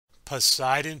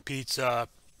Poseidon Pizza,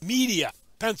 Media,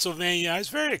 Pennsylvania. I was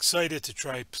very excited to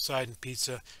try Poseidon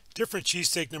Pizza. Different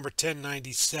cheesesteak number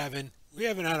 1097. We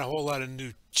haven't had a whole lot of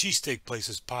new cheesesteak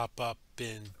places pop up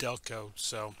in Delco,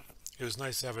 so it was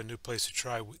nice to have a new place to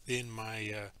try within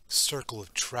my circle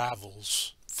of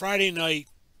travels. Friday night,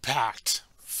 packed.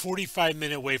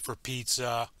 45-minute wait for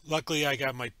pizza. Luckily, I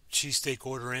got my cheesesteak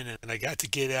order in and I got to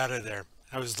get out of there.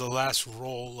 That was the last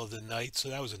roll of the night, so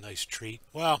that was a nice treat.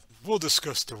 Well, we'll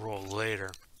discuss the roll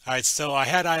later. Alright, so I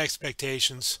had high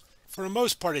expectations. For the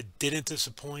most part, it didn't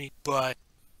disappoint, but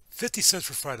 50 cents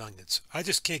for fried onions. I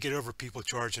just can't get over people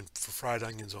charging for fried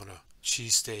onions on a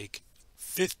cheesesteak.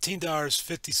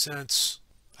 $15.50.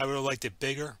 I would have liked it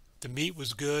bigger. The meat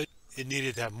was good. It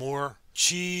needed to have more.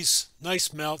 Cheese,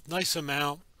 nice melt, nice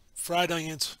amount. Fried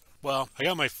onions, well, I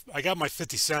got my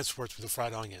 50 cents worth with the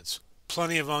fried onions.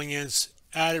 Plenty of onions,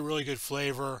 added really good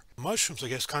flavor. Mushrooms, I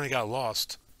guess, kind of got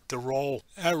lost. The roll,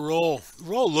 the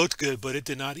roll looked good, but it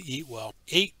did not eat well.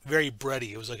 Ate very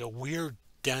bready. It was like a weird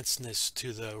denseness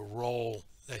to the roll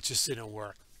that just didn't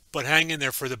work. But hang in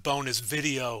there for the bonus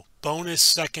video. Bonus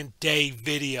second day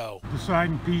video.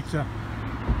 Poseidon Pizza.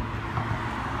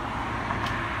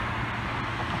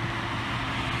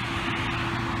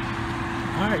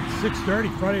 Alright, 6:30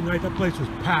 Friday night. That place was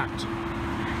packed.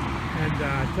 And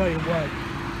I tell you what,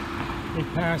 they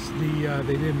passed the,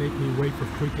 they didn't make me wait for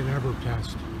freaking ever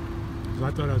test. Because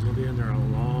I thought I was going to be in there a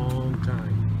long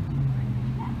time.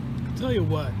 I tell you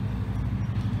what.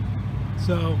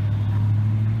 So,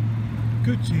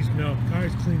 good cheese melt.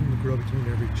 Guys cleaning the grill between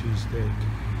every cheesesteak.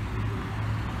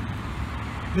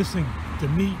 This thing, the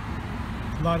meat,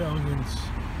 a lot of onions.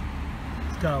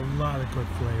 It's got a lot of good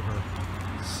flavor.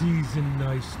 Seasoned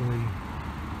nicely.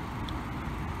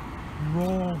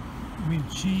 Roll,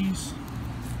 cheese.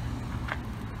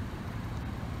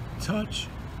 Touch,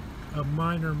 a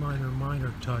minor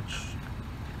touch.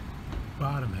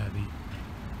 Bottom heavy.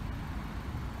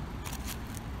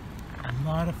 A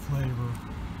lot of flavor.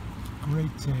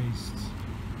 Great taste.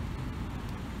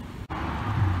 A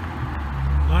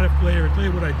lot of flavor. I'll tell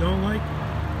you what I don't like.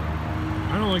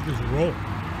 I don't like this roll.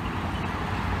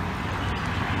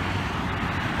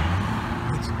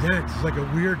 It's dense. It's like a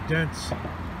weird dense.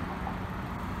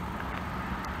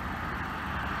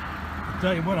 I'll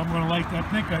tell you what, I'm gonna like that.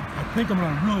 I think I'm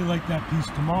gonna really like that piece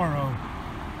tomorrow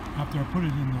after I put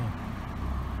it in the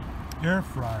air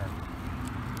fryer.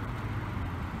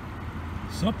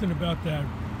 Something about that,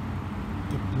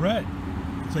 the bread,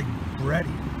 it's like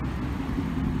bready.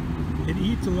 It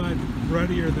eats a lot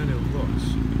breadier than it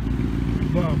looks.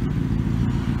 Well,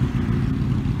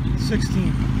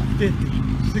 1650,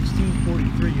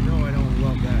 1643, you know I don't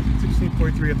love that.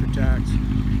 1643 after tax,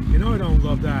 you know I don't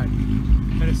love that.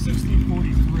 And it's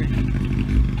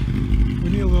 1643. We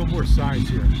need a little more size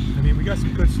here. I mean, we got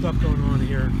some good stuff going on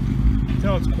here.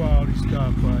 Tell it's quality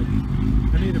stuff, but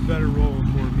I need a better roll and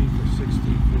more meat for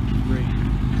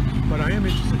 1643. But I am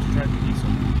interested to try the pizza.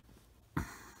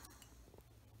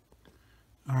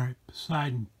 Alright,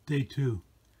 Poseidon, day 2.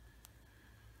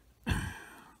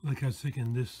 Like I was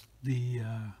thinking, the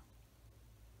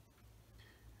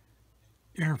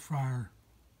air fryer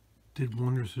did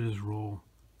wonders for this roll.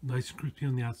 Nice and crispy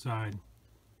on the outside,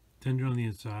 tender on the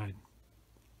inside.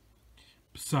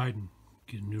 Poseidon,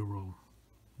 get a new roll.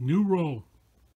 New roll.